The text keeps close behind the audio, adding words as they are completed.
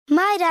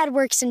My dad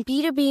works in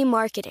B2B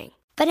marketing,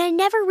 but I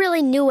never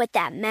really knew what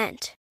that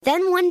meant.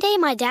 Then one day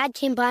my dad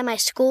came by my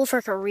school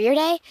for career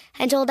day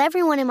and told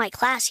everyone in my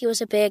class he was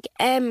a big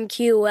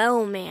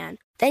MQL man.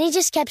 Then he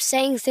just kept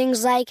saying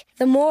things like,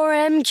 the more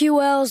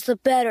MQLs, the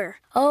better,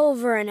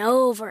 over and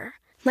over.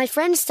 My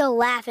friends still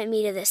laugh at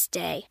me to this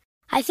day.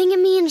 I think it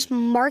means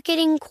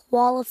marketing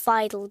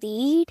qualified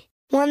lead.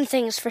 One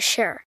thing's for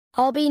sure,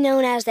 I'll be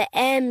known as the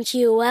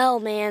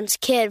MQL man's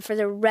kid for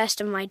the rest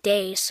of my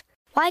days.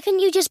 Why couldn't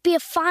you just be a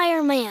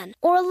fireman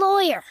or a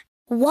lawyer?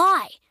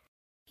 Why?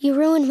 You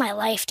ruined my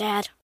life,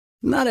 Dad.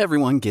 Not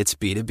everyone gets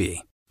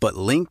B2B, but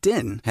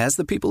LinkedIn has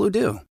the people who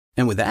do.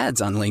 And with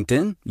ads on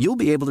LinkedIn, you'll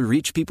be able to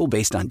reach people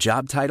based on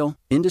job title,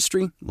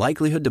 industry,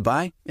 likelihood to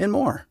buy, and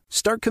more.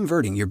 Start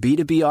converting your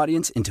B2B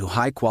audience into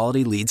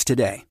high-quality leads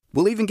today.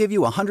 We'll even give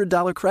you a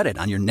 $100 credit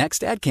on your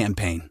next ad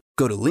campaign.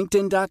 Go to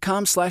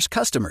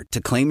linkedin.com/customer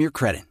to claim your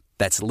credit.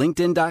 That's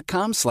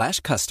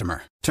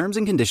linkedin.com/customer. Terms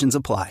and conditions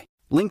apply.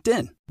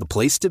 LinkedIn, the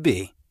place to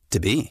be, to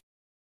be.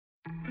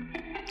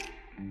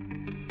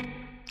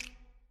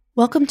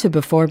 Welcome to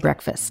Before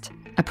Breakfast,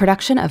 a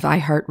production of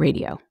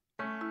iHeartRadio.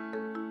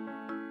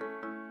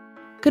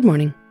 Good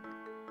morning.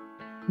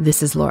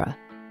 This is Laura.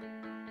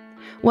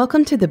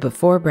 Welcome to the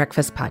Before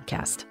Breakfast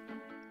podcast.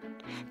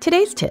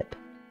 Today's tip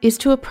is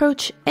to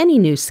approach any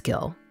new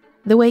skill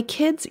the way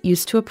kids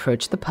used to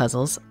approach the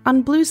puzzles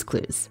on Blue's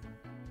Clues.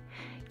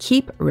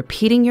 Keep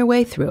repeating your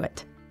way through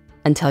it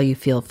until you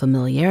feel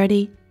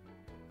familiarity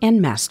and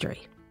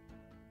mastery.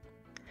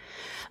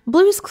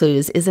 Blue's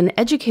Clues is an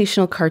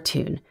educational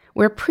cartoon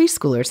where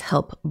preschoolers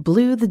help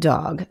Blue the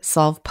dog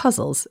solve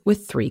puzzles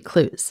with 3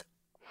 clues.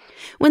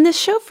 When this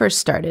show first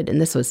started, and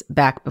this was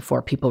back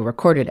before people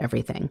recorded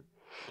everything,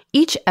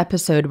 each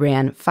episode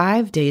ran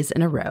 5 days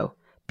in a row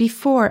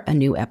before a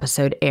new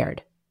episode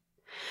aired.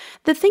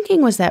 The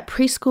thinking was that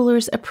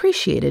preschoolers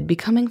appreciated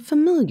becoming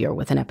familiar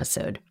with an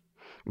episode,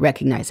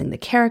 recognizing the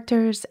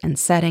characters and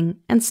setting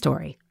and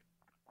story.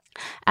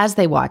 As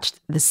they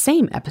watched the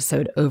same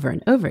episode over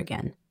and over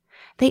again,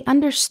 they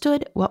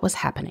understood what was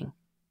happening,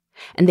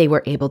 and they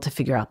were able to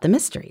figure out the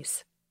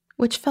mysteries,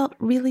 which felt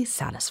really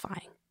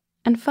satisfying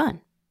and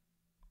fun.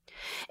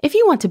 If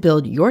you want to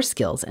build your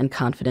skills and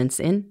confidence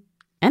in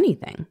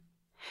anything,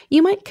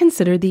 you might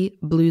consider the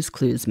Blue's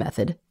Clues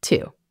method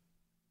too.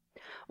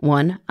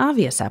 One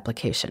obvious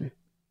application: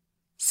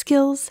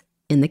 skills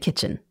in the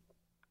kitchen.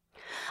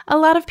 A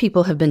lot of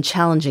people have been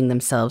challenging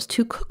themselves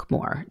to cook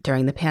more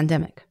during the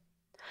pandemic.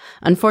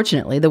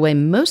 Unfortunately, the way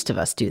most of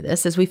us do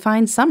this is we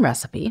find some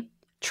recipe,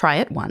 try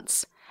it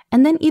once,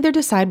 and then either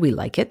decide we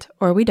like it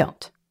or we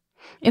don't.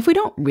 If we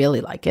don't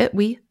really like it,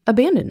 we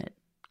abandon it.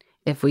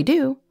 If we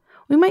do,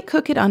 we might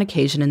cook it on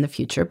occasion in the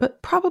future,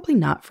 but probably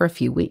not for a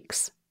few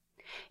weeks.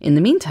 In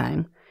the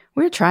meantime,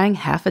 we're trying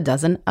half a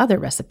dozen other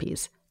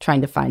recipes, trying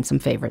to find some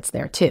favorites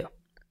there too.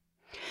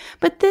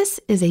 But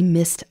this is a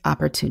missed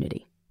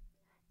opportunity.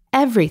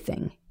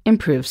 Everything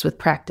improves with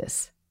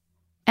practice,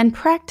 and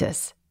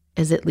practice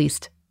is at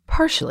least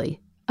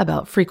partially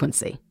about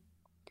frequency.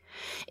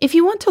 If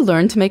you want to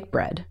learn to make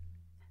bread,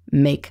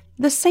 make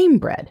the same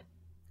bread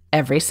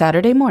every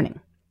Saturday morning,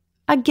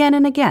 again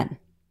and again,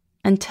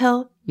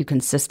 until you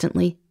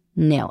consistently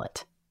nail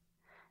it.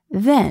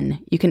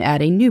 Then you can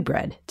add a new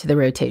bread to the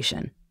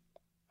rotation.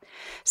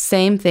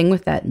 Same thing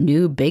with that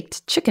new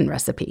baked chicken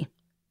recipe.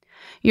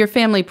 Your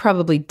family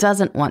probably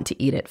doesn't want to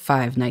eat it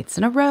 5 nights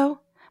in a row,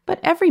 but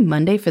every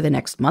Monday for the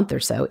next month or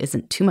so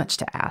isn't too much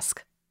to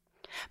ask.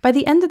 By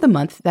the end of the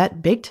month,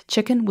 that baked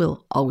chicken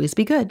will always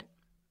be good.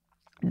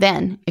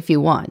 Then, if you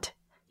want,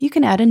 you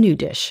can add a new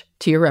dish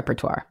to your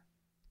repertoire.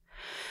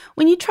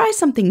 When you try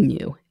something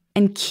new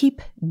and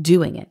keep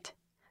doing it,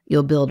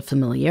 you'll build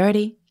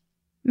familiarity,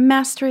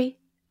 mastery,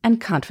 and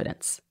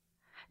confidence,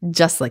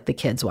 just like the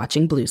kids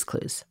watching Blue's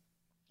Clues.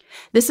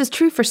 This is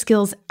true for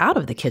skills out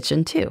of the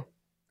kitchen, too.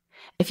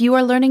 If you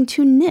are learning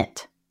to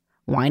knit,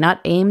 why not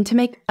aim to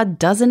make a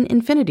dozen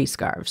infinity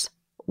scarves,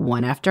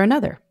 one after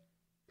another?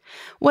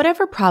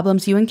 Whatever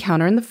problems you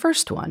encounter in the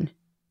first one,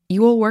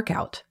 you will work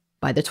out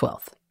by the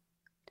 12th.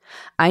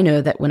 I know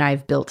that when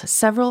I've built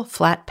several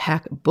flat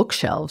pack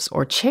bookshelves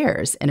or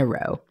chairs in a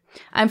row,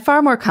 I'm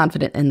far more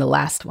confident in the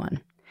last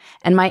one,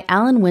 and my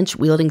Allen winch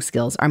wielding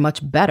skills are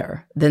much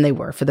better than they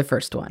were for the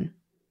first one.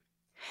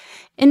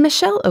 In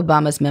Michelle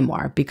Obama's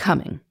memoir,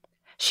 Becoming,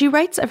 she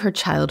writes of her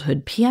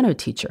childhood piano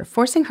teacher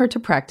forcing her to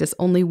practice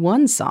only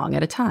one song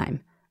at a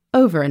time,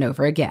 over and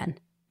over again,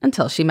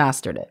 until she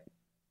mastered it.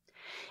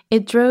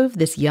 It drove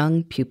this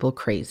young pupil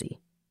crazy.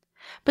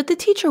 But the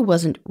teacher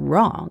wasn't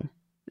wrong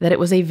that it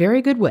was a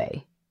very good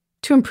way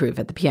to improve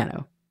at the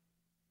piano.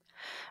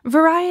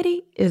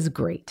 Variety is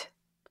great,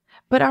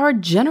 but our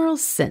general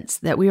sense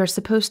that we are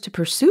supposed to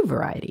pursue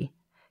variety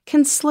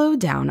can slow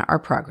down our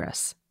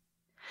progress.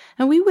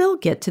 And we will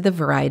get to the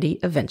variety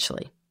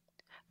eventually.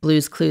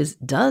 Blue's Clues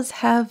does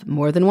have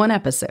more than one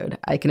episode,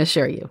 I can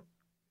assure you.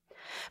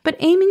 But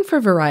aiming for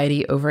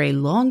variety over a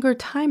longer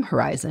time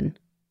horizon,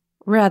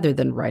 rather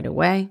than right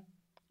away,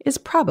 is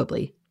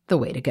probably the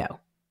way to go.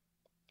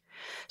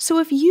 So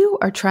if you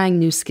are trying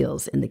new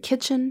skills in the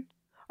kitchen,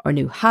 or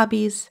new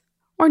hobbies,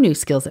 or new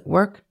skills at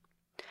work,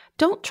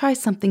 don't try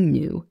something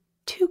new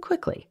too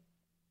quickly.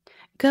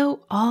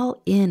 Go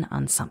all in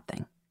on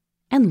something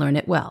and learn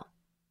it well.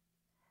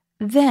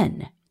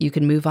 Then you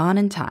can move on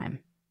in time,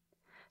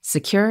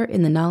 secure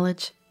in the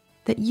knowledge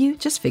that you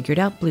just figured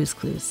out Blue's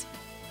Clues,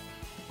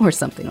 or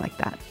something like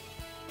that.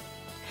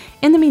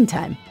 In the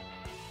meantime,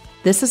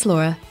 this is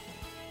Laura.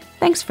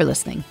 Thanks for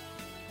listening,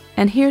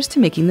 and here's to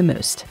making the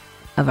most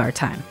of our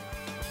time.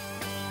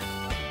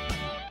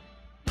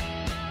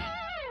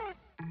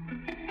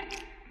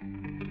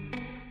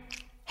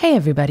 Hey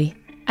everybody,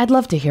 I'd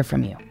love to hear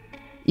from you.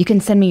 You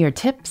can send me your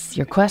tips,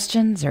 your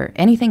questions, or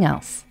anything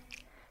else.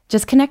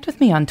 Just connect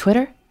with me on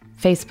Twitter,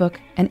 Facebook,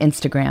 and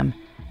Instagram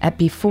at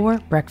Before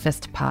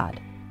Breakfast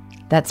Pod.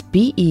 That's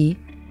BE,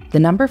 the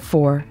number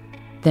 4,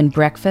 then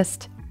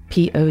breakfast,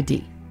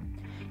 POD.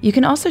 You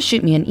can also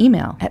shoot me an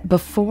email at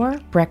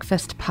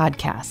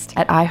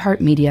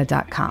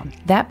beforebreakfastpodcast@iheartmedia.com.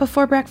 That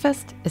Before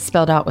Breakfast is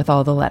spelled out with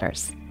all the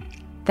letters.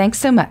 Thanks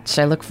so much.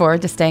 I look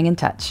forward to staying in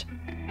touch.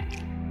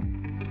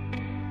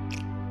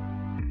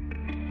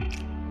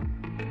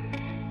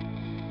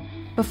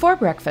 Before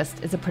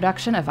Breakfast is a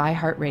production of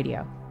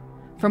iHeartRadio.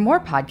 For more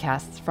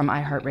podcasts from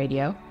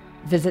iHeartRadio,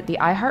 visit the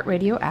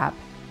iHeartRadio app,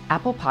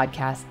 Apple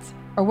Podcasts,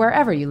 or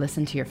wherever you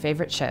listen to your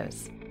favorite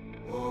shows.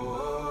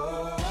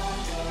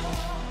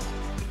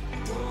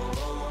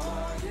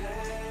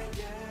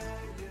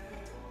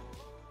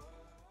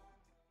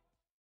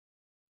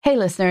 Hey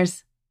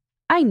listeners,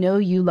 I know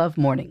you love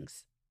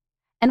mornings.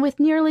 And with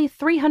nearly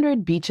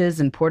 300 beaches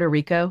in Puerto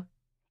Rico,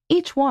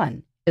 each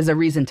one is a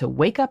reason to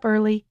wake up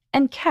early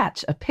and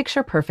catch a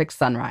picture-perfect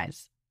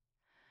sunrise.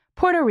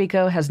 Puerto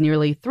Rico has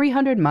nearly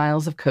 300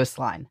 miles of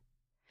coastline,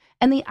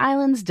 and the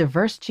island's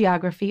diverse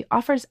geography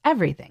offers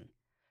everything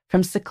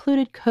from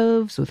secluded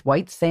coves with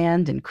white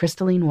sand and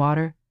crystalline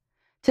water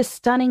to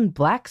stunning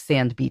black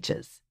sand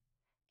beaches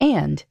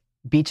and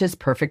beaches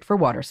perfect for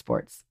water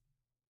sports.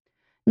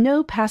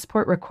 No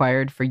passport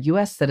required for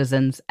U.S.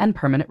 citizens and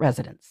permanent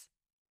residents.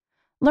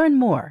 Learn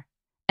more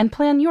and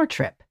plan your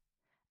trip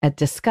at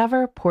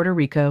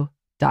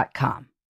discoverpuertorico.com.